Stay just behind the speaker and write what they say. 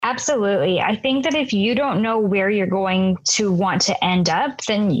absolutely. I think that if you don't know where you're going to want to end up,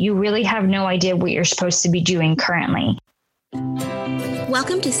 then you really have no idea what you're supposed to be doing currently.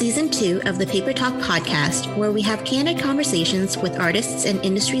 Welcome to Season 2 of the Paper Talk podcast, where we have candid conversations with artists and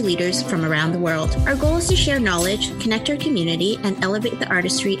industry leaders from around the world. Our goal is to share knowledge, connect our community, and elevate the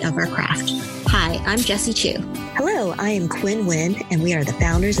artistry of our craft. Hi, I'm Jessie Chu. Hello, I am Quinn Nguyen, and we are the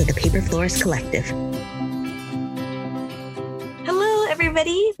founders of the Paper Florist Collective.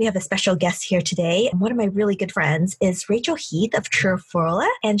 Everybody, we have a special guest here today. One of my really good friends is Rachel Heath of True Flora,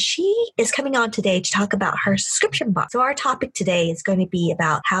 and she is coming on today to talk about her subscription box. So our topic today is going to be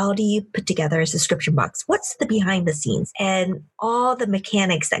about how do you put together a subscription box? What's the behind the scenes and all the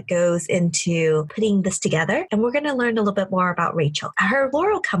mechanics that goes into putting this together. And we're going to learn a little bit more about Rachel. Her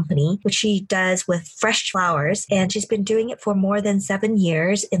floral company, which she does with fresh flowers, and she's been doing it for more than 7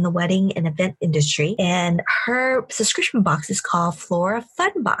 years in the wedding and event industry. And her subscription box is called Flora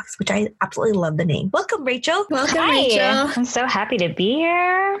Fun Box, which I absolutely love the name. Welcome, Rachel. Welcome, Hi. Rachel. I'm so happy to be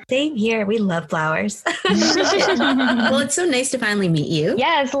here. Same here. We love flowers. Well, it's so nice to finally meet you.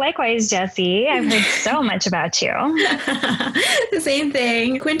 Yes, likewise, Jessie. I've heard so much about you. The same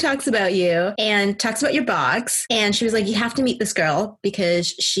thing. Quinn talks about you and talks about your box. And she was like, you have to meet this girl because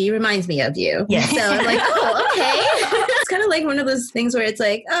she reminds me of you. Yes. So I'm like, oh, okay. It's kind of like one of those things where it's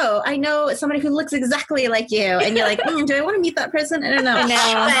like, oh, I know somebody who looks exactly like you. And you're like, do I want to meet that person? I don't know.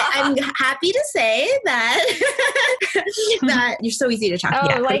 But I'm happy to say that you're so easy to talk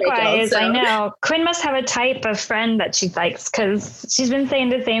to. Oh, likewise. Rachel, so. I know. Quinn must have a type of friend that she likes because she's been saying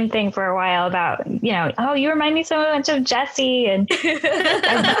the same thing for a while about, oh, you remind me so much of Jessie. And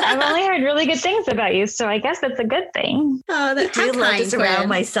I've only heard really good things about you. So I guess that's a good thing. Oh, that's I love to surround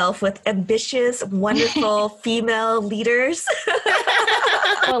myself with ambitious, wonderful female leaders.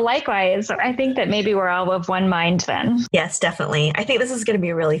 Well, likewise. I think that maybe we're all of one mind then. Yes, definitely. I think this is going to be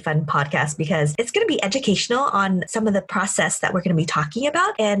a really fun podcast because it's going to be educational on some of the process that we're going to be talking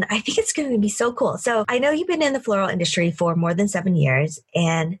about. And I think it's going to be so cool. So I know you've been in the floral industry for more than 7 years.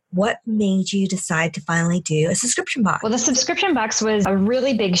 And what made you decide to finally do a subscription box? Well, the subscription box was a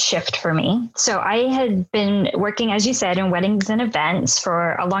really big shift for me. So I had been working, as you said, in weddings and events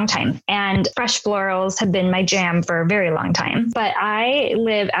for a long time. And fresh florals have been my jam for a very long time. But I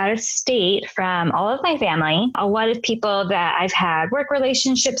live out of state from all of my family. A lot of people that I've had work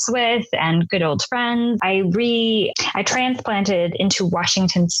relationships with and good old friends. I transplanted into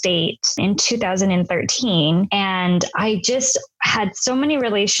Washington State in 2013. And I just had so many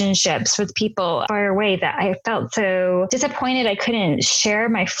relationships with people far away that I felt so disappointed I couldn't share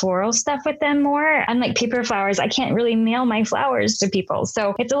my floral stuff with them more. Unlike paper flowers, I can't really mail my flowers to people.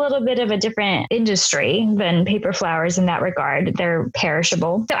 So it's a little bit of a different industry than paper flowers in that regard. They're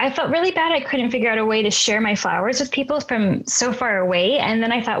perishable. So I felt really bad I couldn't figure out a way to share my flowers with people from so far away. And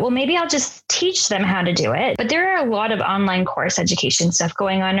then I thought, well, maybe I'll just teach them how to do it. But there are a lot of online course education stuff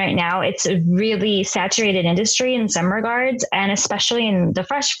going on right now. It's a really saturated industry in some regards. And especially in the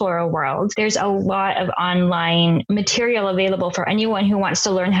fresh floral world, there's a lot of online material available for anyone who wants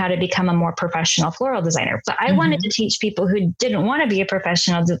to learn how to become a more professional floral designer. So I wanted to teach people who didn't want to be a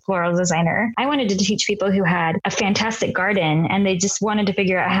professional floral designer. I wanted to teach people who had a fantastic garden and they just wanted to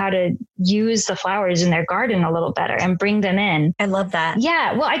figure out how to use the flowers in their garden a little better and bring them in. I love that.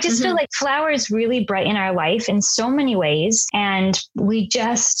 Yeah. Well, I just feel like flowers really brighten our life in so many ways. And we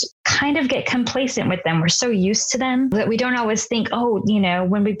just kind of get complacent with them. We're so used to them that we don't always think,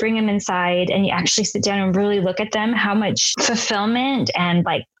 when we bring them inside and you actually sit down and really look at them, how much fulfillment and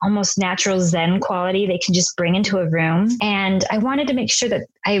like almost natural Zen quality they can just bring into a room. And I wanted to make sure that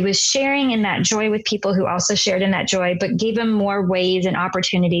I was sharing in that joy with people who also shared in that joy, but gave them more ways and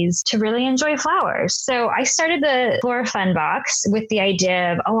opportunities to really enjoy flowers. So I started the Flora Fun Box with the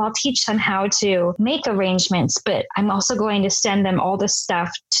idea of, I'll teach them how to make arrangements, but I'm also going to send them all the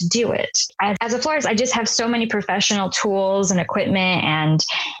stuff to do it. As a florist, I just have so many professional tools and equipment and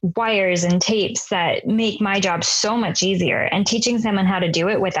wires and tapes that make my job so much easier. And teaching someone how to do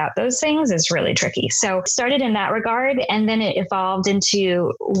it without those things is really tricky. So started in that regard, and then it evolved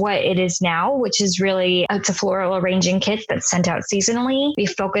into what it is now, which is really it's a floral arranging kit that's sent out seasonally. We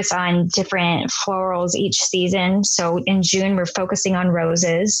focus on different florals each season. So in June, we're focusing on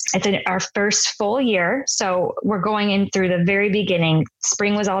roses. It's our first full year. So we're going in through the very beginning.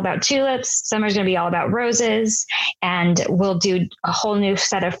 Spring was all about about tulips. Summer's going to be all about roses. And we'll do a whole new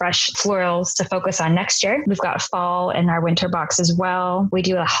set of fresh florals to focus on next year. We've got fall in our winter box as well. We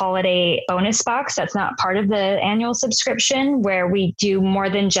do a holiday bonus box that's not part of the annual subscription, where we do more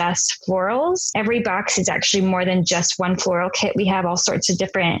than just florals. Every box is actually more than just one floral kit. We have all sorts of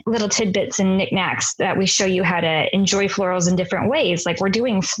different little tidbits and knickknacks that we show you how to enjoy florals in different ways. Like we're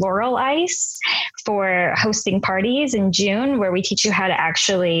doing floral ice for hosting parties in June, where we teach you how to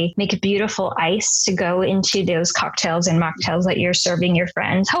actually make a beautiful ice to go into those cocktails and mocktails that you're serving your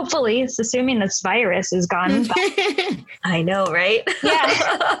friends. Hopefully, it's assuming this virus is gone. I know, right?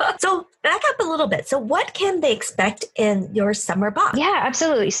 Yeah. So back up a little bit. So what can they expect in your summer box? Yeah,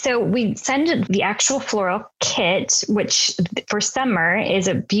 absolutely. So we send the actual floral kit, which for summer is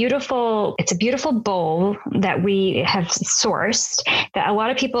a beautiful bowl that we have sourced that a lot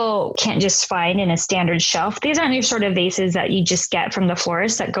of people can't just find in a standard shelf. These aren't your sort of vases that you just get from the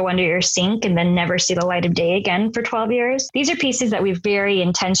florist that go under your sink and then never see the light of day again for 12 years. These are pieces that we've very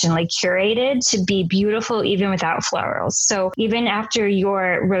intentionally curated to be beautiful even without florals. So even after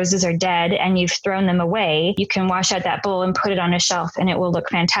your roses are dead and you've thrown them away, you can wash out that bowl and put it on a shelf and it will look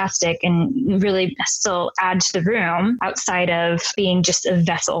fantastic and really still add to the room outside of being just a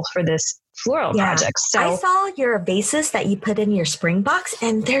vessel for this floral project. So I saw your vases that you put in your spring box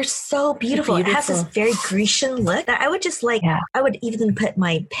and they're so beautiful. It has this very Grecian look that I would just I would even put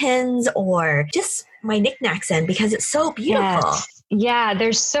my pins or just my knickknacks in because it's so beautiful. Yes. Yeah,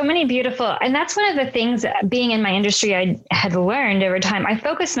 there's so many beautiful, and that's one of the things that being in my industry, I had learned over time. I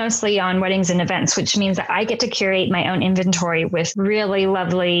focus mostly on weddings and events, which means that I get to curate my own inventory with really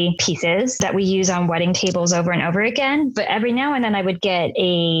lovely pieces that we use on wedding tables over and over again. But every now and then I would get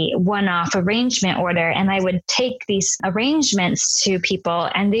a one-off arrangement order and I would take these arrangements to people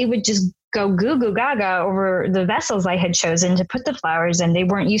and they would just go goo goo gaga over the vessels I had chosen to put the flowers in. They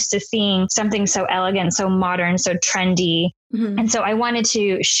weren't used to seeing something so elegant, so modern, so trendy. Mm-hmm. And so I wanted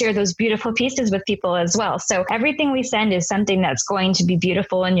to share those beautiful pieces with people as well. So everything we send is something that's going to be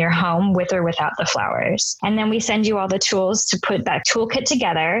beautiful in your home with or without the flowers. And then we send you all the tools to put that toolkit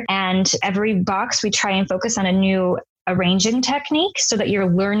together. And every box, we try and focus on a new arranging technique so that you're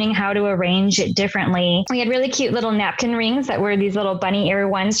learning how to arrange it differently. We had really cute little napkin rings that were these little bunny ear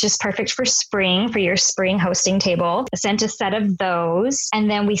ones, just perfect for spring, for your spring hosting table. I sent a set of those. And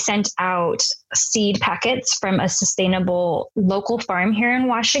then we sent out seed packets from a sustainable local farm here in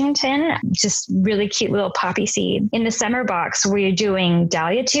Washington, just really cute little poppy seed. In the summer box, we're doing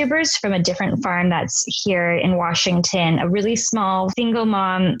dahlia tubers from a different farm that's here in Washington, a really small single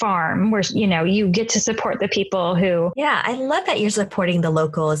mom farm where, you know, you get to support the people who... Yeah, I love that you're supporting the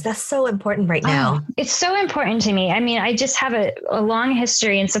locals. That's so important right now. It's so important to me. I mean, I just have a long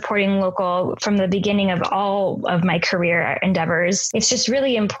history in supporting local from the beginning of all of my career endeavors. It's just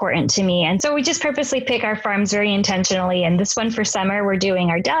really important to me. And so we just purposely pick our farms very intentionally. And this one for summer, we're doing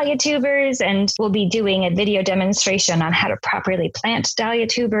our dahlia tubers, and we'll be doing a video demonstration on how to properly plant dahlia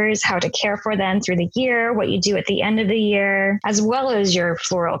tubers, how to care for them through the year, what you do at the end of the year, as well as your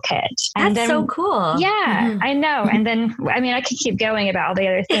floral kit. And That's so cool. Yeah, I know. And then, I mean, I could keep going about all the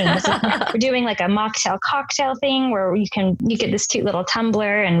other things. We're doing like a mocktail cocktail thing where you get this cute little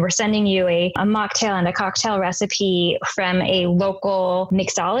tumbler, and we're sending you a mocktail and a cocktail recipe from a local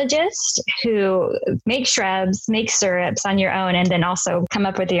mixologist who makes shrubs, makes syrups on your own, and then also come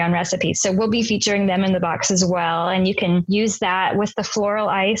up with your own recipes. So we'll be featuring them in the box as well. And you can use that with the floral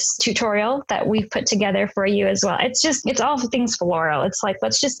ice tutorial that we've put together for you as well. It's all things floral. It's like,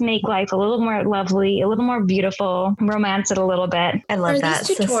 let's just make life a little more lovely, a little more beautiful, romance it a little bit. I love that.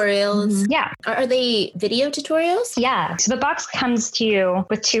 These tutorials, yeah. Are they video tutorials? Yeah. So the box comes to you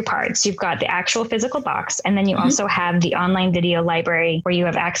with two parts. You've got the actual physical box, and then you also have the online video library where you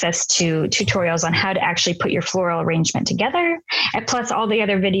have access to tutorials on how to actually put your floral arrangement together, and plus all the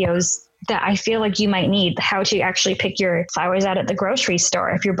other videos that I feel like you might need, how to actually pick your flowers out at the grocery store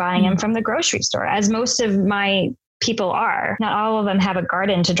if you're buying them from the grocery store, as most of my people are. Not all of them have a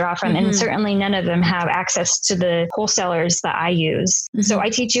garden to draw from, and certainly none of them have access to the wholesalers that I use. So I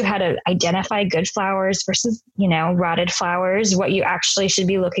teach you how to identify good flowers versus, rotted flowers, what you actually should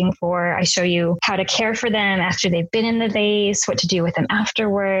be looking for. I show you how to care for them after they've been in the vase, what to do with them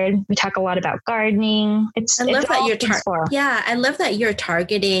afterward. We talk a lot about gardening. I love that you're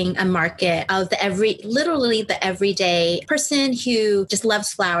targeting a market of the everyday person who just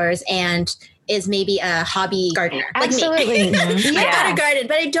loves flowers and is maybe a hobby gardener. Absolutely. Like me. I've got a garden,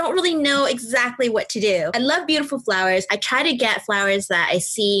 but I don't really know exactly what to do. I love beautiful flowers. I try to get flowers that I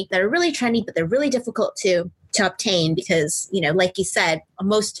see that are really trendy, but they're really difficult to obtain because, like you said,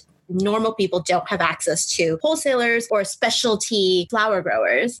 most normal people don't have access to wholesalers or specialty flower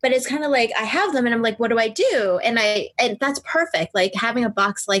growers. But it's kind of like I have them and I'm like, what do I do? And that's perfect. Like having a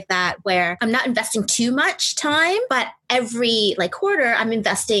box like that where I'm not investing too much time, but every like quarter, I'm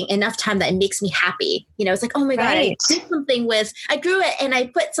investing enough time that it makes me happy. It's like, oh my God, I did something I grew it and I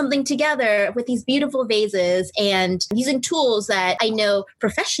put something together with these beautiful vases and using tools that I know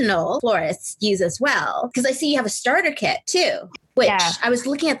professional florists use as well. Because I see you have a starter kit too, which I was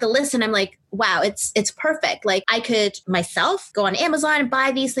looking at the list and I'm like, wow, it's perfect. Like I could myself go on Amazon and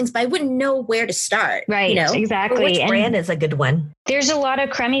buy these things, but I wouldn't know where to start. Right. Exactly. Which brand is a good one? There's a lot of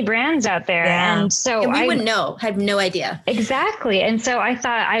crummy brands out there. Yeah. And so we wouldn't know, have no idea. Exactly. And so I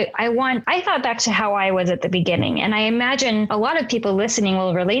thought I thought back to how I was at the beginning. And I imagine a lot of people listening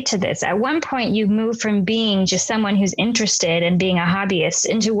will relate to this. At one point you move from being just someone who's interested in being a hobbyist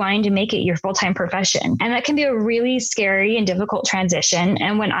into wanting to make it your full-time profession. And that can be a really scary and difficult transition.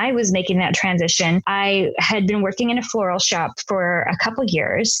 And when I was making that transition, I had been working in a floral shop for a couple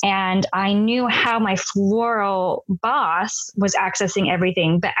years, and I knew how my floral boss was accessing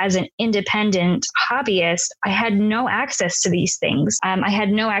everything. But as an independent hobbyist, I had no access to these things. I had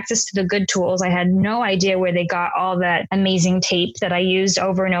no access to the good tools. I had no idea where they got all that amazing tape that I used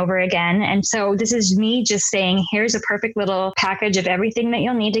over and over again. And so this is me just saying, here's a perfect little package of everything that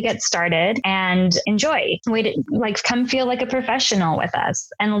you'll need to get started and enjoy. Come feel like a professional with us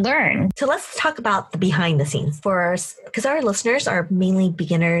and learn. So let's talk about the behind the scenes because our listeners are mainly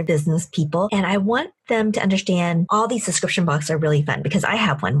beginner business people. And I want them to understand all these subscription boxes are really fun because I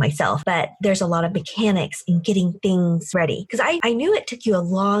have one myself, but there's a lot of mechanics in getting things ready. Because I knew it took you a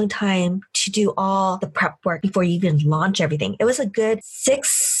long time to do all the prep work before you even launch everything. It was a good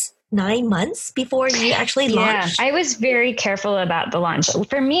 6-9 months before you actually launched? I was very careful about the launch.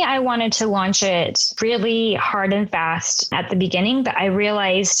 For me, I wanted to launch it really hard and fast at the beginning, but I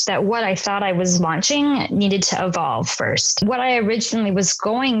realized that what I thought I was launching needed to evolve first. What I originally was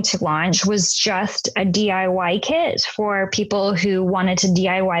going to launch was just a DIY kit for people who wanted to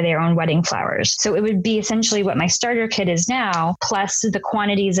DIY their own wedding flowers. So it would be essentially what my starter kit is now, plus the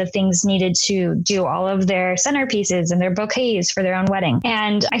quantities of things needed to do all of their centerpieces and their bouquets for their own wedding.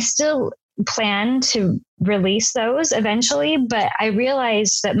 And I still plan to release those eventually, but I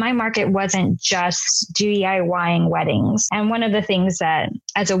realized that my market wasn't just DIYing weddings. And one of the things that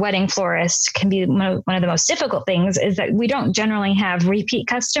as a wedding florist can be one of the most difficult things is that we don't generally have repeat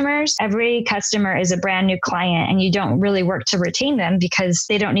customers. Every customer is a brand new client and you don't really work to retain them because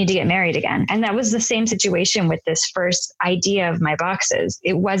they don't need to get married again. And that was the same situation with this first idea of my boxes.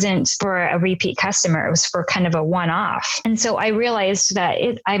 It wasn't for a repeat customer. It was for kind of a one-off. And so I realized that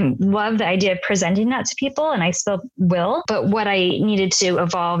I love the idea of presenting that to people, and I still will. But what I needed to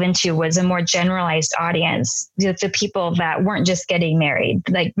evolve into was a more generalized audience, the people that weren't just getting married,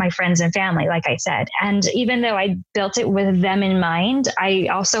 like my friends and family, like I said. And even though I built it with them in mind, I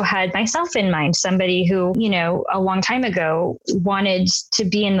also had myself in mind, somebody who, a long time ago wanted to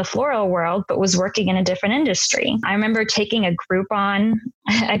be in the floral world, but was working in a different industry. I remember taking a Groupon.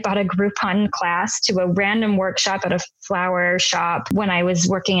 I bought a Groupon class to a random workshop at a flower shop when I was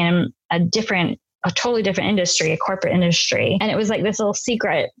working in a totally different industry, a corporate industry. And it was like this little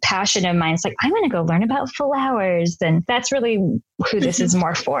secret passion of mine. It's like, I'm going to go learn about flowers. And that's really who this is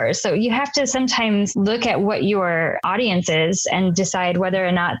more for. So you have to sometimes look at what your audience is and decide whether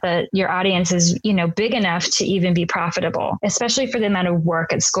or not your audience is, big enough to even be profitable, especially for the amount of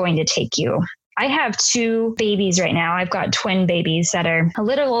work it's going to take you. I have 2 babies right now. I've got twin babies that are a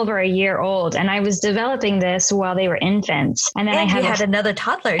little over a year old, and I was developing this while they were infants. And then I had another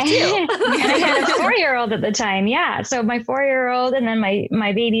toddler too. I had a 4-year-old at the time. Yeah. So my 4-year-old and then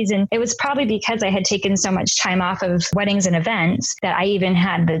my babies. And it was probably because I had taken so much time off of weddings and events that I even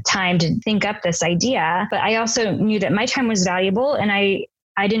had the time to think up this idea. But I also knew that my time was valuable, and I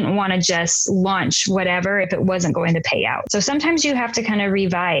didn't want to just launch whatever if it wasn't going to pay out. So sometimes you have to kind of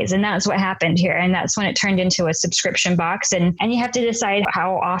revise, and that's what happened here. And that's when it turned into a subscription box. And you have to decide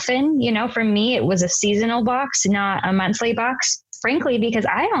how often. For me, it was a seasonal box, not a monthly box. Frankly, because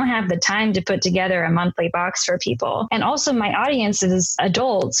I don't have the time to put together a monthly box for people. And also my audience is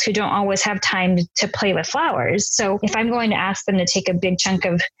adults who don't always have time to play with flowers. So if I'm going to ask them to take a big chunk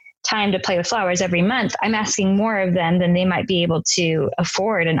of time to play with flowers every month, I'm asking more of them than they might be able to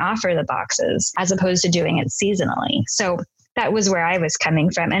afford and offer the boxes, as opposed to doing it seasonally. So that was where I was coming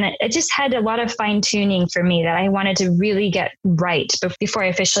from. And it just had a lot of fine tuning for me that I wanted to really get right before I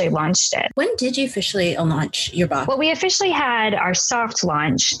officially launched it. When did you officially launch your box? Well, we officially had our soft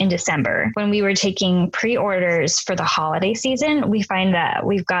launch in December when we were taking pre-orders for the holiday season. We find that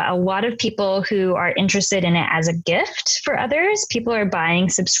we've got a lot of people who are interested in it as a gift for others. People are buying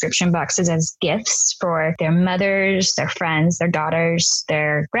subscription boxes as gifts for their mothers, their friends, their daughters,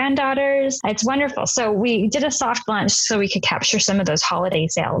 their granddaughters. It's wonderful. So we did a soft launch so we could capture some of those holiday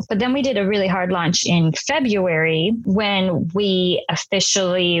sales. But then we did a really hard launch in February when we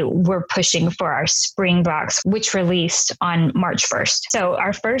officially were pushing for our spring box, which released on March 1st. So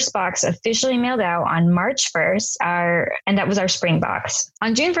our first box officially mailed out on March 1st, and that was our spring box.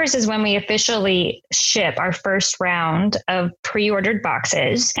 On June 1st is when we officially ship our first round of pre-ordered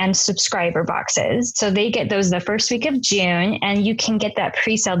boxes and subscriber boxes. So they get those the first week of June, and you can get that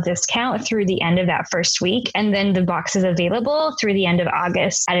pre-sale discount through the end of that first week. And then the box is available through the end of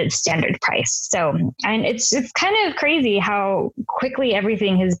August at its standard price. So, and it's kind of crazy how quickly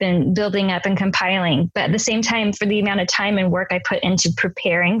everything has been building up and compiling. But at the same time, for the amount of time and work I put into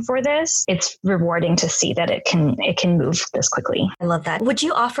preparing for this, it's rewarding to see that it can move this quickly. I love that. Would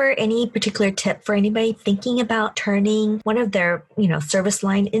you offer any particular tip for anybody thinking about turning one of their, service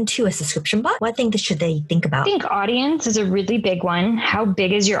line into a subscription box? What thing should they think about? I think audience is a really big one. How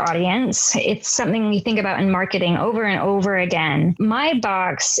big is your audience? It's something we think about in marketing over and over again. My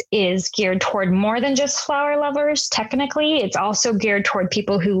box is geared toward more than just flower lovers. Technically, it's also geared toward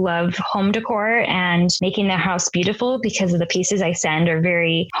people who love home decor and making their house beautiful, because of the pieces I send are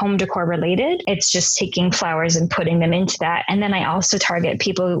very home decor related. It's just taking flowers and putting them into that. And then I also target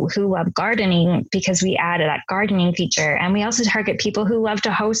people who love gardening, because we added that gardening feature. And we also target people who love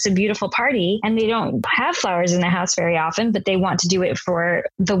to host a beautiful party, and they don't have flowers in their house very often, but they want to do it for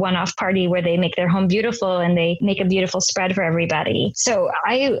the one-off party where they make their home beautiful and they make a beautiful spread for everybody. So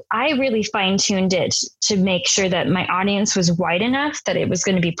I really fine-tuned it to make sure that my audience was wide enough that it was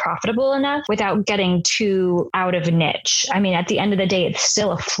going to be profitable enough without getting too out of a niche. I mean, at the end of the day, it's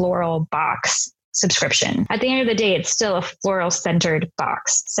still a floral box subscription. At the end of the day, it's still a floral centered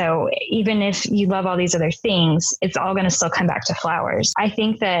box. So even if you love all these other things, it's all going to still come back to flowers. I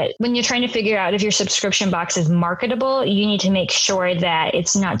think that when you're trying to figure out if your subscription box is marketable, you need to make sure that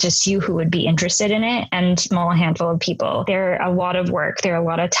it's not just you who would be interested in it and a small handful of people. They're a lot of work. They're a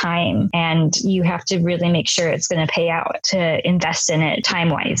lot of time, and you have to really make sure it's going to pay out to invest in it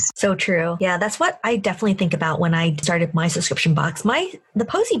time-wise. So true. Yeah, that's what I definitely think about when I started my subscription box. The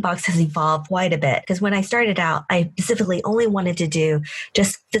Posy box has evolved quite a bit, because when I started out, I specifically only wanted to do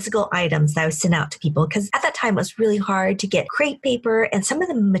just physical items that I would send out to people, because at that time it was really hard to get crepe paper and some of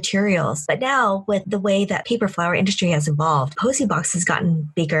the materials. But now, with the way that paper flower industry has evolved, Posy box has gotten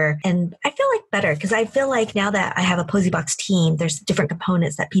bigger, and I feel like better, because I feel like now that I have a Posy box team, there's different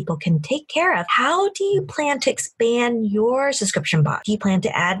components that people can take care of. How do you plan to expand your subscription box? Do you plan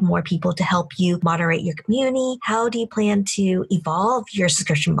to add more people to help you moderate your community? How do you plan to evolve your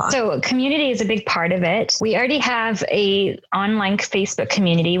subscription box? So community is a big part of it. We already have a online Facebook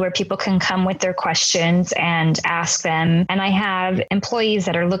community where people can come with their questions and ask them. And I have employees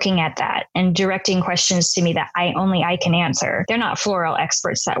that are looking at that and directing questions to me that I can answer. They're not floral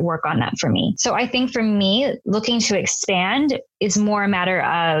experts that work on that for me. So I think for me, looking to expand is more a matter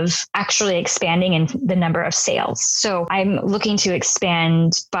of actually expanding in the number of sales. So I'm looking to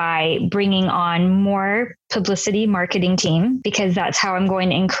expand by bringing on more publicity marketing team, because that's how I'm going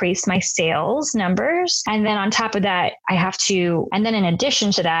to increase my sales numbers. And then on top of that, and then in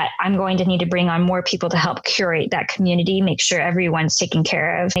addition to that, I'm going to need to bring on more people to help curate that community, make sure everyone's taken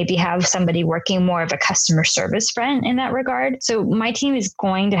care of, maybe have somebody working more of a customer service front in that regard. So my team is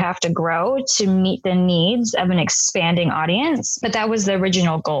going to have to grow to meet the needs of an expanding audience. But that was the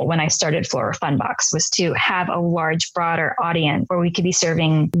original goal when I started Flora Fun Box, was to have a large, broader audience where we could be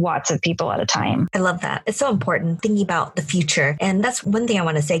serving lots of people at a time. I love that. It's so important thinking about the future. And that's one thing I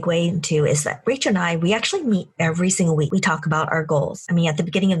want to segue into, is that Rachel and I, we actually meet every single week. We talk about our goals. I mean, at the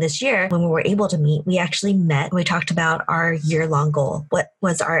beginning of this year, when we were able to meet, we actually met. We talked about our year-long goal. What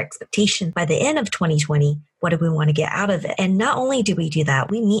was our expectation by the end of 2020? What do we want to get out of it? And not only do we do that,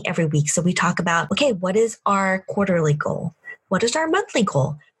 we meet every week. So we talk about, okay, what is our quarterly goal? What is our monthly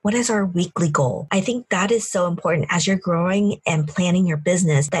goal? what is our weekly goal? I think that is so important as you're growing and planning your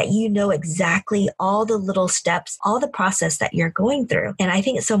business, that you know exactly all the little steps, all the process that you're going through. And I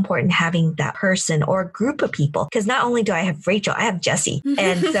think it's so important having that person or group of people, because not only do I have Rachel, I have Jessie.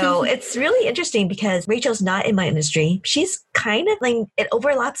 And so it's really interesting because Rachel's not in my industry. She's kind of like, it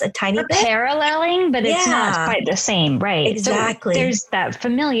overlaps a tiny bit. Paralleling, but it's not quite the same, right? Exactly. So there's that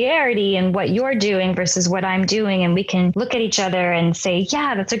familiarity in what you're doing versus what I'm doing. And we can look at each other and say,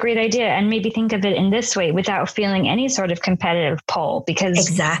 yeah, that's a great idea. And maybe think of it in this way without feeling any sort of competitive pull,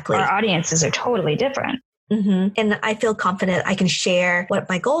 because our audiences are totally different. Mm-hmm. And I feel confident I can share what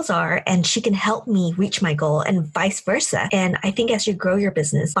my goals are and she can help me reach my goal and vice versa. And I think as you grow your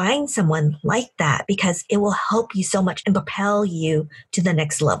business, find someone like that because it will help you so much and propel you to the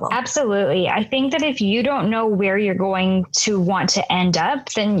next level. Absolutely. I think that if you don't know where you're going to want to end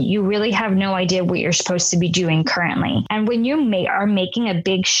up, then you really have no idea what you're supposed to be doing currently. And when you are making a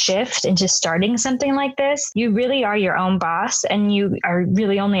big shift into starting something like this, you really are your own boss and you are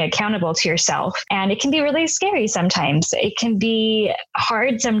really only accountable to yourself. And it can be really scary sometimes. It can be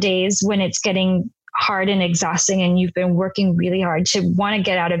hard some days when it's getting hard and exhausting and you've been working really hard to want to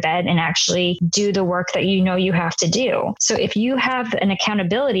get out of bed and actually do the work that you know you have to do. So if you have an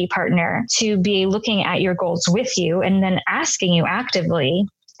accountability partner to be looking at your goals with you and then asking you actively,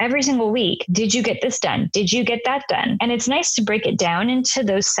 every single week, did you get this done? Did you get that done? And it's nice to break it down into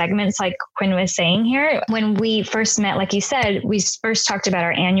those segments like Quinn was saying here. When we first met, like you said, we first talked about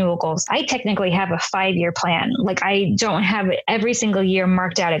our annual goals. I technically have a 5-year plan. Like I don't have every single year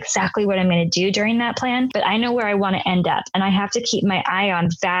marked out exactly what I'm going to do during that plan, but I know where I want to end up. And I have to keep my eye on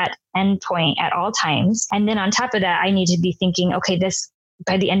that endpoint at all times. And then on top of that, I need to be thinking, okay,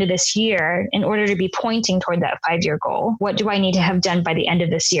 by the end of this year, in order to be pointing toward that 5-year goal, what do I need to have done by the end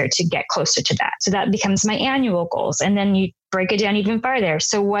of this year to get closer to that? So that becomes my annual goals. And then you break it down even farther.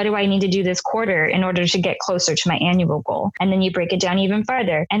 So what do I need to do this quarter in order to get closer to my annual goal? And then you break it down even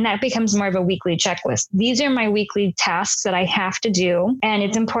farther. And that becomes more of a weekly checklist. These are my weekly tasks that I have to do. And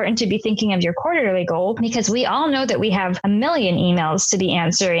it's important to be thinking of your quarterly goal because we all know that we have a million emails to be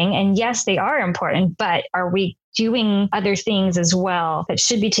answering. And yes, they are important, but are we doing other things as well that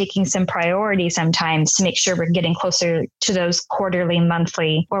should be taking some priority sometimes to make sure we're getting closer to those quarterly,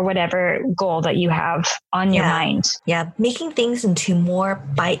 monthly, or whatever goal that you have on your mind? Yeah. Making things into more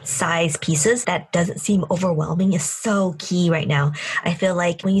bite-sized pieces that doesn't seem overwhelming is so key right now. I feel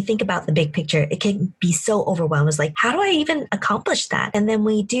like when you think about the big picture, it can be so overwhelming. It's like, how do I even accomplish that? And then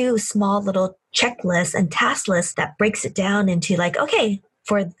we do small little checklists and task lists that breaks it down into like, okay,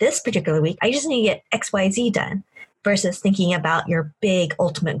 for this particular week, I just need to get X, Y, Z done. Versus thinking about your big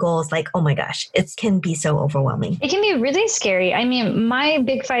ultimate goals, like, oh my gosh, it can be so overwhelming. It can be really scary. I mean, my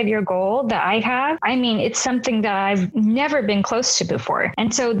big 5-year goal that I have, it's something that I've never been close to before.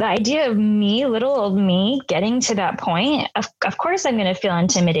 And so the idea of me, little old me, getting to that point, of course, I'm going to feel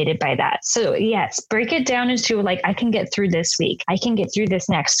intimidated by that. So yes, break it down into like, I can get through this week. I can get through this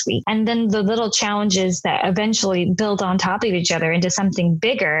next week. And then the little challenges that eventually build on top of each other into something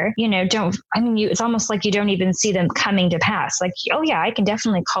bigger, it's almost like you don't even see them coming to pass. Like, oh yeah, I can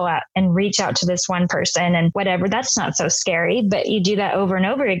definitely call out and reach out to this one person and whatever. That's not so scary, but you do that over and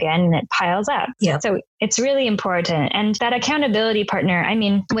over again and it piles up. Yeah. So it's really important. And that accountability partner,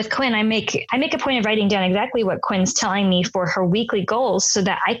 with Quinn, I make a point of writing down exactly what Quinn's telling me for her weekly goals so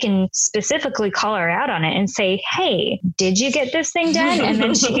that I can specifically call her out on it and say, hey, did you get this thing done? And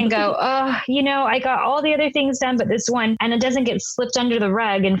then she can go, I got all the other things done, but this one, and it doesn't get slipped under the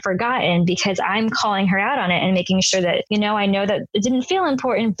rug and forgotten because I'm calling her out on it and making sure that, I know that it didn't feel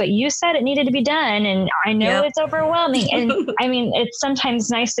important, but you said it needed to be done. And I know it's overwhelming. And it's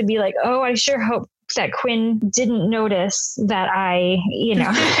sometimes nice to be like, oh, I sure hope that Quinn didn't notice that I, didn't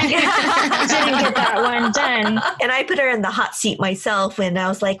get that one done. And I put her in the hot seat myself when I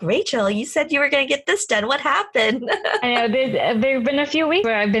was like, Rachel, you said you were going to get this done. What happened? I know there have been a few weeks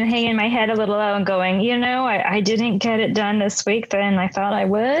where I've been hanging my head a little low and going, I didn't get it done this week than I thought I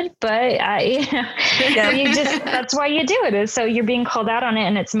would, but that's why you do it, is so you're being called out on it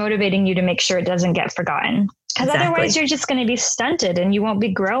and it's motivating you to make sure it doesn't get forgotten. Because otherwise you're just going to be stunted and you won't be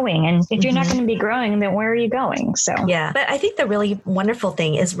growing. And if you're not going to be growing, then where are you going? So yeah, but I think the really wonderful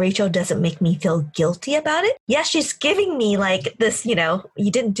thing is Rachel doesn't make me feel guilty about it. Yes, she's giving me like this, you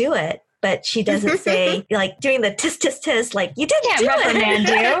didn't do it. but she doesn't say like doing the tisk tisk tisk, like you didn't do reprimand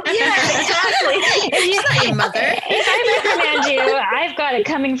it. you. Yeah, exactly. She's not your mother. If I reprimand you, I've got it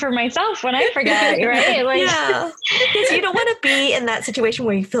coming for myself when I forget, right? Like, yeah, because you don't want to be in that situation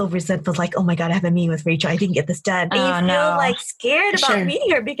where you feel resentful, like, oh my God, I have a meeting with Rachel, I didn't get this done. And you feel like scared about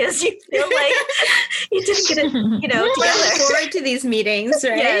meeting her because you feel like you didn't get it, together. Look forward to these meetings,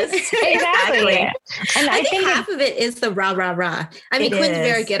 right? Yes, exactly. And I think half of it is the rah, rah, rah. I mean, Quinn's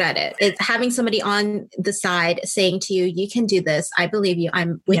very good at it. It's having somebody on the side saying to you, you can do this. I believe you.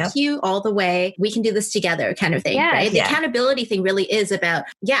 I'm with you all the way. We can do this together kind of thing, right? The accountability thing really is about,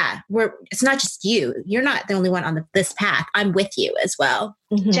 it's not just you. You're not the only one on this path. I'm with you as well.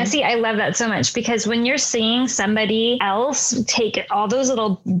 Mm-hmm. Jessie, I love that so much because when you're seeing somebody else take all those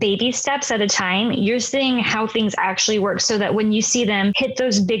little baby steps at a time, you're seeing how things actually work so that when you see them hit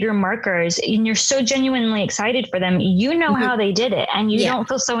those bigger markers and you're so genuinely excited for them, you know how they did it and you don't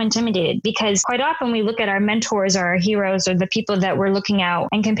feel so intimidated because quite often we look at our mentors or our heroes or the people that we're looking out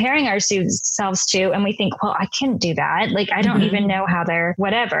and comparing ourselves to and we think, well, I can't do that. Like, I don't even know how they're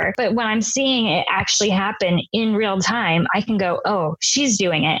whatever. But when I'm seeing it actually happen in real time, I can go, oh, she's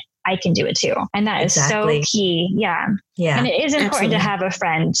doing it. I can do it too. And that is so key. Yeah. Yeah. And it is important to have a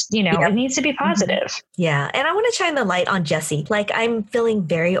friend, it needs to be positive. Yeah. And I want to shine the light on Jessie. Like, I'm feeling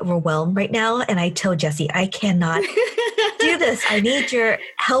very overwhelmed right now. And I told Jessie, I cannot do this. I need your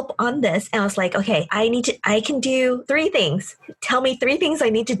help on this. And I was like, okay, I can do 3 things. Tell me 3 things I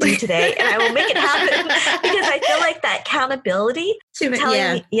need to do today and I will make it happen because I feel like that accountability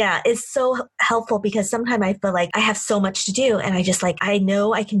is so helpful because sometimes I feel like I have so much to do and I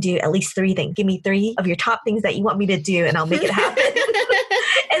know I can do at least 3 things. Give me 3 of your top things that you want me to do and I'll make it happen.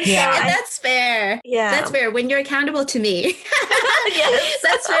 And that's fair. Yeah. That's fair. When you're accountable to me,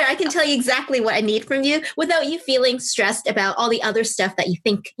 that's fair. I can tell you exactly what I need from you without you feeling stressed about all the other stuff that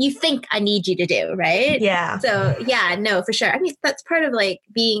you think I need you to do. Right. Yeah. So no, for sure. I mean, that's part of like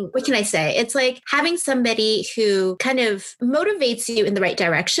being, what can I say? It's like having somebody who kind of motivates you in the right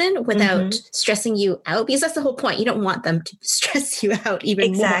direction without stressing you out, because that's the whole point. You don't want them to stress you out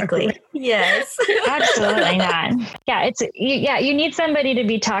even more. Exactly. Yes. Absolutely not. Yeah. You need somebody to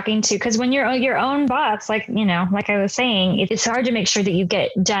be talking to, because when you're your own boss, like I was saying, it's hard to make sure that you get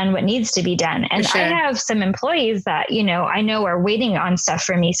done what needs to be done. And I have some employees that, I know are waiting on stuff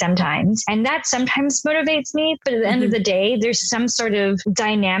for me sometimes. And that sometimes motivates me. But at the end of the day, there's some sort of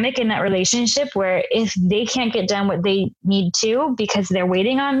dynamic in that relationship where if they can't get done what they need to because they're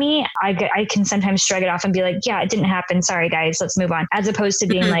waiting on me, I can sometimes shrug it off and be like, yeah, it didn't happen. Sorry, guys, let's move on. As opposed to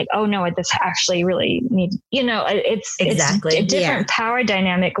being like, oh no, this actually really needs, it's a different power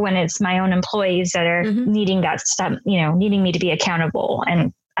dynamic when it's my own employees that are needing that stuff, needing me to be accountable,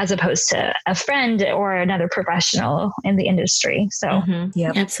 and as opposed to a friend or another professional in the industry. So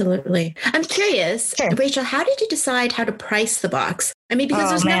absolutely. I'm curious, Rachel, how did you decide how to price the box? I mean, because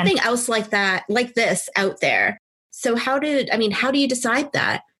there's nothing else like this out there. So how do you decide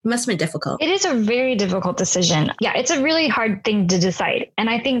that? It must have been difficult. It is a very difficult decision. Yeah, it's a really hard thing to decide. And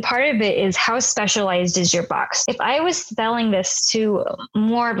I think part of it is how specialized is your box? If I was selling this to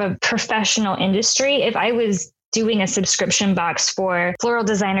more of a professional industry, if I was doing a subscription box for floral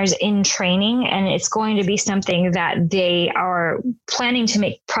designers in training, and it's going to be something that they are planning to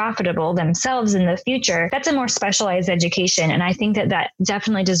make profitable themselves in the future, that's a more specialized education. And I think that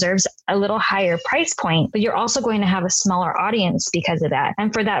definitely deserves a little higher price point, but you're also going to have a smaller audience because of that.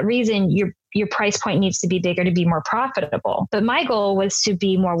 And for that reason, your price point needs to be bigger to be more profitable. But my goal was to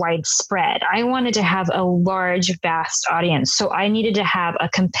be more widespread. I wanted to have a large, vast audience. So I needed to have a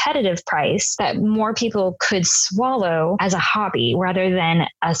competitive price that more people could swallow as a hobby rather than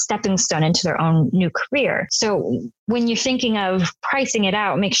a stepping stone into their own new career. So when you're thinking of pricing it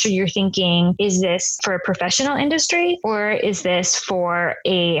out, make sure you're thinking, is this for a professional industry or is this for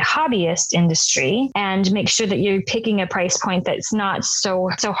a hobbyist industry? And make sure that you're picking a price point that's not so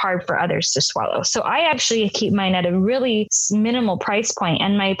hard for others to swallow. So I actually keep mine at a really minimal price point,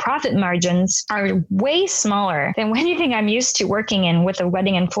 and my profit margins are way smaller than anything I'm used to working in with the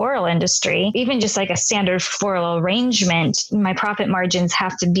wedding and floral industry. Even just like a standard floral arrangement, my profit margins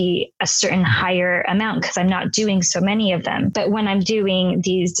have to be a certain higher amount because I'm not doing so many of them. But when I'm doing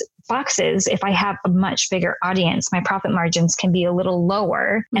these boxes, if I have a much bigger audience, my profit margins can be a little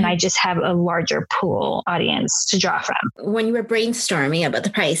lower and I just have a larger pool audience to draw from. When you were brainstorming about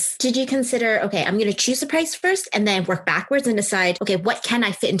the price, did you consider, okay, I'm going to choose the price first and then work backwards and decide, okay, what can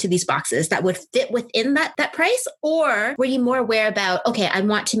I fit into these boxes that would fit within that price? Or were you more aware about, okay, I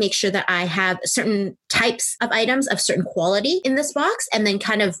want to make sure that I have certain types of items of certain quality in this box, and then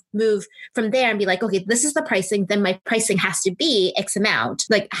kind of move from there and be like, okay, this is the pricing, then my pricing has to be X amount.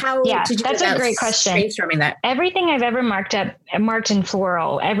 Like, how How Yeah, did you that's go a about great question. brainstorming that? Everything I've ever marked in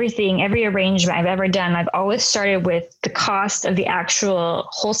floral, every arrangement I've ever done, I've always started with the cost of the actual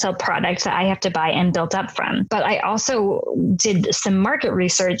wholesale product that I have to buy and built up from. But I also did some market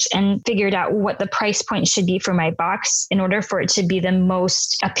research and figured out what the price point should be for my box in order for it to be the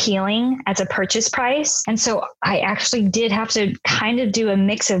most appealing as a purchase price. And so I actually did have to kind of do a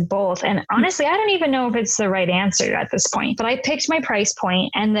mix of both. And honestly, I don't even know if it's the right answer at this point, but I picked my price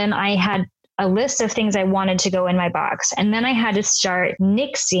point and then I had a list of things I wanted to go in my box. And then I had to start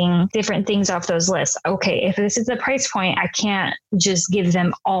nixing different things off those lists. Okay, if this is the price point, I can't just give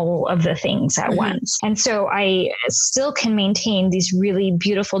them all of the things at once. And so I still can maintain these really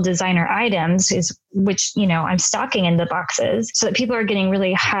beautiful designer items, which, I'm stocking in the boxes so that people are getting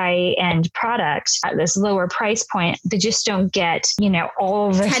really high end products at this lower price point. They just don't get,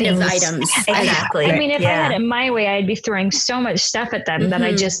 all the 10 things. of the items. Exactly. I mean, if I had it my way, I'd be throwing so much stuff at them that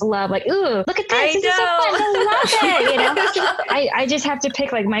I just love, like, ooh, look at this. This is so fun. I love it. I just have to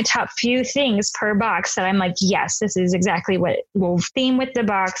pick like my top few things per box that I'm like, yes, this is exactly what will theme with the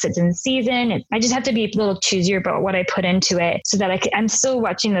box. It's in season. I just have to be a little choosier about what I put into it so that I'm still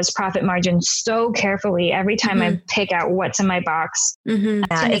watching those profit margins so carefully every time I pick out what's in my box.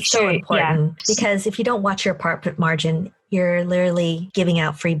 Yeah, it's so important because if you don't watch your profit margin, you're literally giving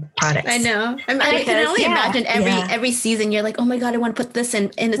out free products. I know. I can only imagine every season you're like, oh my God, I want to put this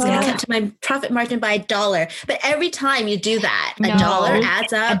in and it's going to cut to my profit margin by $1. But every time you do that, $1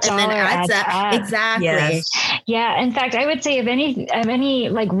 adds up and then adds up. Exactly. Yes. Yeah. In fact, I would say of any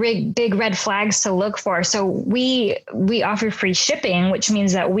like big red flags to look for. So we offer free shipping, which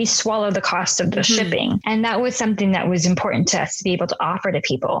means that we swallow the cost of the shipping. And that was something that was important to us to be able to offer to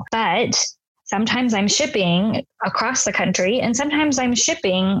people. But sometimes I'm shipping across the country and sometimes I'm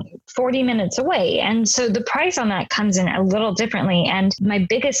shipping 40 minutes away. And so the price on that comes in a little differently. And my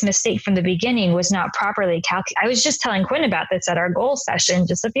biggest mistake from the beginning was not properly I was just telling Quinn about this at our goal session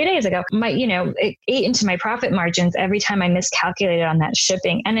just a few days ago. It ate into my profit margins every time I miscalculated on that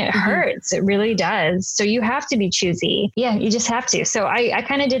shipping, and it hurts. It really does. So you have to be choosy. Yeah, you just have to. So I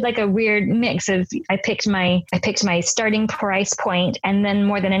kind of did like a weird mix of, I picked my starting price point, and then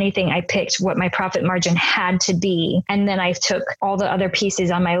more than anything, I picked what my profit margin had to be. And then I took all the other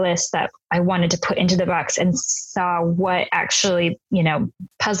pieces on my list that I wanted to put into the box and saw what actually,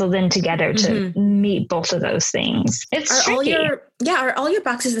 puzzled in together to meet both of those things. It's tricky. Are all your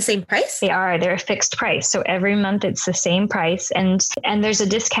boxes the same price? They are. They're a fixed price. So every month it's the same price. And there's a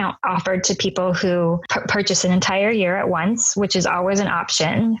discount offered to people who purchase an entire year at once, which is always an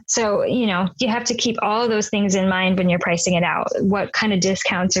option. So, you have to keep all of those things in mind when you're pricing it out. What kind of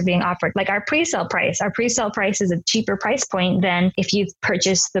discounts are being offered? Like our pre-sale price. Our pre-sale price is a cheaper price point than if you've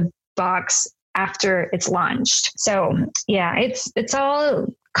purchased the box after it's launched. So yeah, it's all,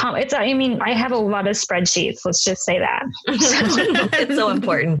 I have a lot of spreadsheets. Let's just say that. It's so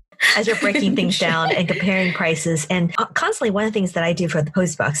important as you're breaking things down and comparing prices. And constantly, one of the things that I do for the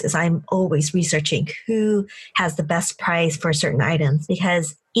Postbox is I'm always researching who has the best price for certain items,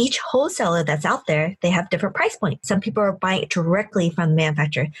 because each wholesaler that's out there, they have different price points. Some people are buying it directly from the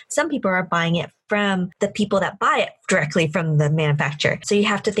manufacturer. Some people are buying it from the people that buy it directly from the manufacturer. So you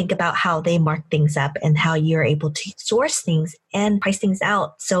have to think about how they mark things up and how you're able to source things and price things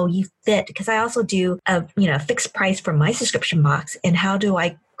out so you fit. Because I also do a fixed price for my subscription box, and how do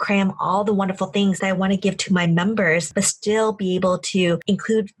I cram all the wonderful things that I want to give to my members, but still be able to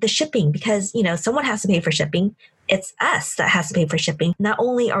include the shipping, because, someone has to pay for shipping. It's us that has to pay for shipping. Not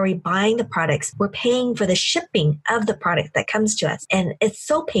only are we buying the products, we're paying for the shipping of the product that comes to us. And it's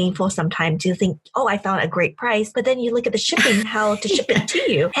so painful sometimes to think, oh, I found a great price. But then you look at the shipping, how to ship it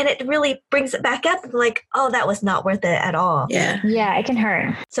to you. And it really brings it back up like, oh, that was not worth it at all. Yeah. Yeah, it can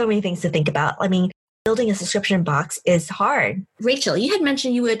hurt. So many things to think about. I mean, building a subscription box is hard. Rachel, you had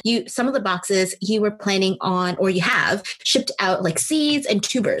mentioned some of the boxes you were planning on, or you have shipped out like seeds and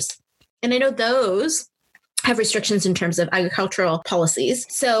tubers. And I know those have restrictions in terms of agricultural policies.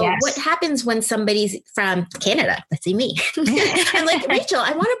 So What happens when somebody's from Canada, let's say me, I'm like, Rachel,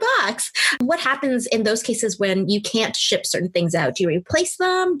 I want a box. What happens in those cases when you can't ship certain things out? Do you replace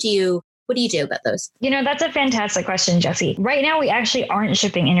them? What do you do about those? That's a fantastic question, Jessie. Right now, we actually aren't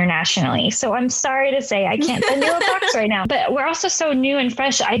shipping internationally. So I'm sorry to say I can't send you a box right now. But we're also so new and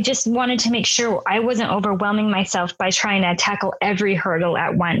fresh. I just wanted to make sure I wasn't overwhelming myself by trying to tackle every hurdle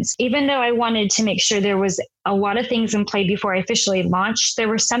at once. Even though I wanted to make sure there was a lot of things in play before I officially launched, there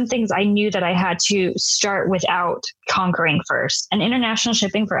were some things I knew that I had to start without conquering first. And international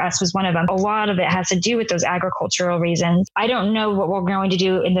shipping for us was one of them. A lot of it has to do with those agricultural reasons. I don't know what we're going to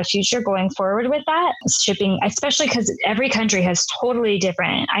do in the future going going forward with that shipping, especially because every country has totally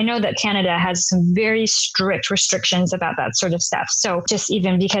different. I know that Canada has some very strict restrictions about that sort of stuff. So just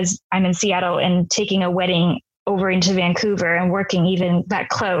even because I'm in Seattle and taking a wedding over into Vancouver and working even that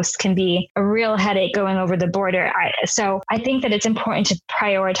close can be a real headache going over the border. So I think that it's important to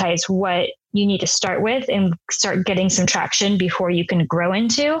prioritize what you need to start with and start getting some traction before you can grow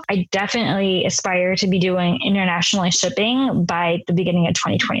into. I definitely aspire to be doing international shipping by the beginning of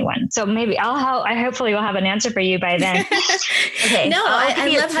 2021. So maybe I hopefully will have an answer for you by then. Okay. No, I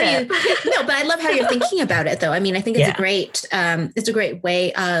love how I love how you're thinking about it though. I mean, I think it's a great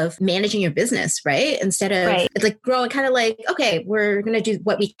way of managing your business, right? Instead of it's like growing kind of like, okay, we're going to do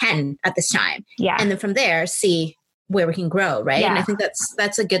what we can at this time. Yeah. And then from there, see where we can grow. Right. Yeah. And I think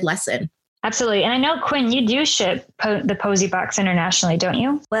that's a good lesson. Absolutely. And I know, Quinn, you do ship the Posy Box internationally, don't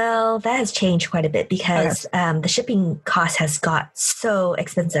you? Well, that has changed quite a bit because the shipping cost has got so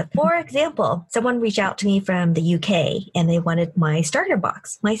expensive. For example, someone reached out to me from the UK and they wanted my starter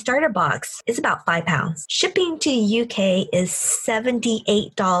box. My starter box is about £5. Shipping to the UK is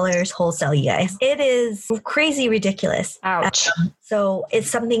 $78 wholesale, you guys. It is crazy ridiculous. Ouch. So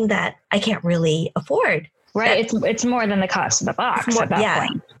it's something that I can't really afford. Right. It's more than the cost of the box at that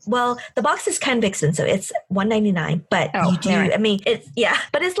point. Well, the box is kind of expensive. It's $199, but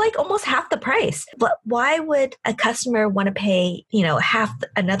but it's like almost half the price. But why would a customer want to pay,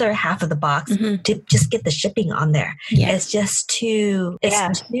 another half of the box to just get the shipping on there? Yeah. It's just too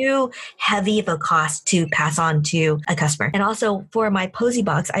heavy of a cost to pass on to a customer. And also for my Posy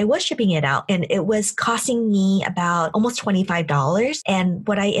Box, I was shipping it out and it was costing me about almost $25. And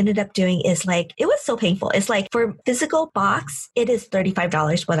what I ended up doing is it was so painful. It's like for physical box, it is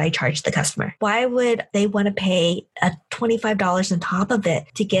 $35 what I charge the customer. Why would they want to pay a $25 on top of it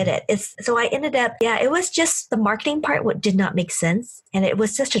to get it? So I ended up, it was just the marketing part what did not make sense. And it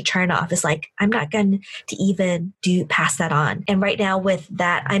was just a turn off. It's like, I'm not going to even pass that on. And right now with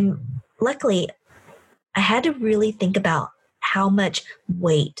that, luckily, I had to really think about how much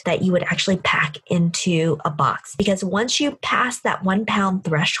weight that you would actually pack into a box. Because once you pass that 1 pound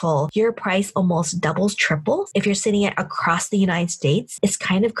threshold, your price almost doubles, triples. If you're sending it across the United States, it's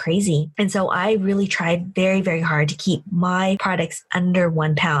kind of crazy. And so I really tried very, very hard to keep my products under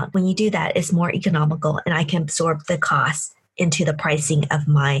 1 pound. When you do that, it's more economical and I can absorb the cost into the pricing of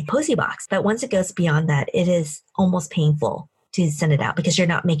my Posy Box. But once it goes beyond that, it is almost painful to send it out because you're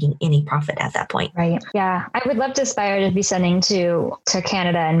not making any profit at that point. Right. Yeah. I would love to aspire to be sending to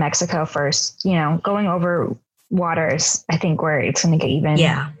Canada and Mexico first, going over waters, I think where it's going to get even.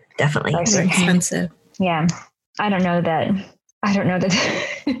 Yeah, definitely. Very expensive. Yeah. I don't know that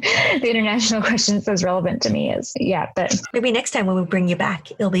the international question is as relevant to me as, but maybe next time when we bring you back,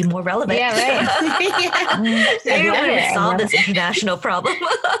 it'll be more relevant. Yeah, right. Maybe we'll solve this international problem.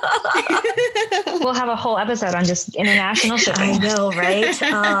 We'll have a whole episode on just international shipping. I know, right?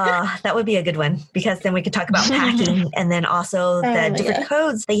 That would be a good one because then we could talk about packing and then also the different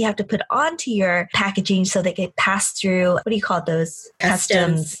codes that you have to put onto your packaging so they get passed through. What do you call those?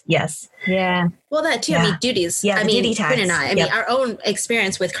 Customs. Yes. Yeah. Well, that too. I mean, duties. Yeah, duty tax. Quinn and I mean, our own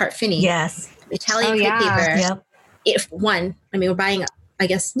experience with Cartfini. Yes. Italian paper. Yep. We're buying, I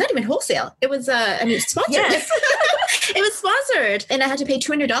guess, not even wholesale. It was, sponsored. Yes. It was sponsored. And I had to pay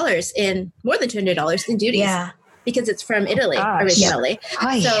more than $200 in duties. Yeah. Because it's from Italy originally.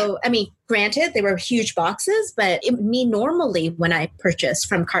 Yep. So, granted, they were huge boxes, but normally when I purchase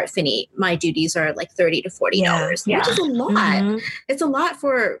from Cartfini, my duties are like $30 to $40, which is a lot. Mm-hmm. It's a lot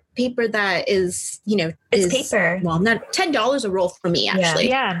for paper that is, it's paper. Well, not $10 a roll for me, actually.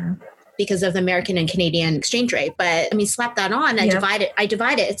 Yeah. Because of the American and Canadian exchange rate. But slap that on, I divide it,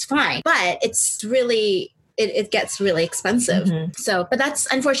 it's fine. But it's really... It gets really expensive. Mm-hmm. So, but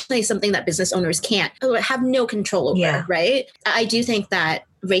that's unfortunately something that business owners have no control over, right? I do think that,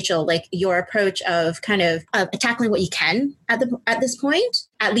 Rachel, your approach of kind of tackling what you can at this point,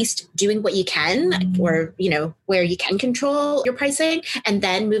 at least doing what you can, or, where you can control your pricing, and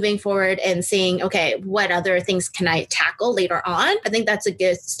then moving forward and seeing, okay, what other things can I tackle later on? I think that's a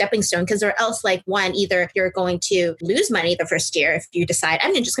good stepping stone because or else either you're going to lose money the first year if you decide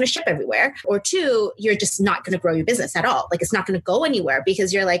I'm just going to ship everywhere, or two, you're just not going to grow your business at all. It's not going to go anywhere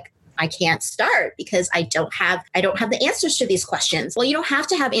because you're I can't start because I don't have the answers to these questions. Well, you don't have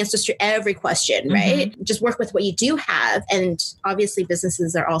to have answers to every question, right? Mm-hmm. Just work with what you do have. And obviously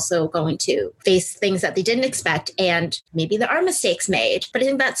businesses are also going to face things that they didn't expect. And maybe there are mistakes made, but I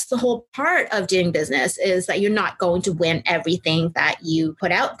think that's the whole part of doing business is that you're not going to win everything that you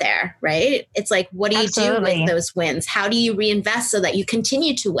put out there, right? It's what do you do with those wins? How do you reinvest so that you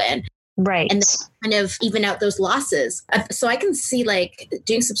continue to win? Right. And then kind of even out those losses. So I can see like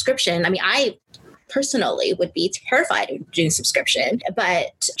doing subscription. I mean, I personally would be terrified of doing subscription,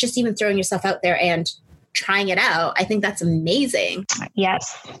 but just even throwing yourself out there and trying it out, I think that's amazing.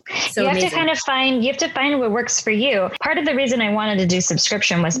 Yes. So you have amazing. to kind of find what works for you. Part of the reason I wanted to do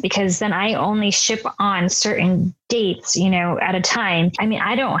subscription was because then I only ship on certain dates, at a time. I mean,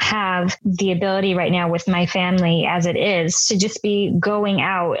 I don't have the ability right now with my family as it is to just be going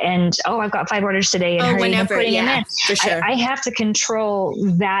out and, I've got 5 orders today and whenever, putting them in. For sure. I have to control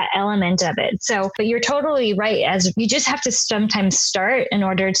that element of it. So, but you're totally right. As you just have to sometimes start in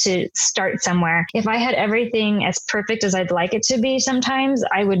order to start somewhere. If I had everything as perfect as I'd like it to be, sometimes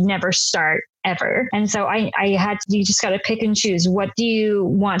I would never start ever. And so you just got to pick and choose. What do you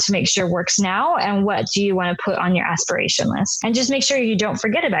want to make sure works now? And what do you want to put on your aspiration list? And just make sure you don't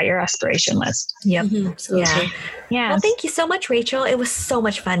forget about your aspiration list. Yep. Mm-hmm, absolutely. Yeah. Well, thank you so much, Rachel. It was so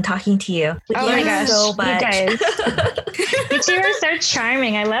much fun talking to you. Oh my gosh. So much. You guys. You two are so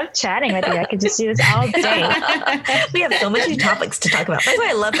charming. I love chatting with you. I could just do this all day. We have so many topics to talk about. That's why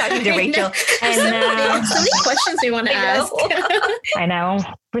I love talking to Rachel. And so many questions we want to ask. I know.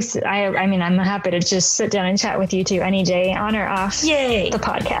 I mean, I'm happy to just sit down and chat with you two any day, on or off Yay. the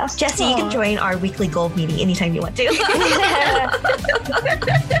podcast. Jessie, you can join our weekly goal meeting anytime you want to.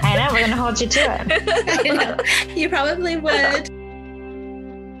 I know. We're going to hold you to it. I know. You probably would.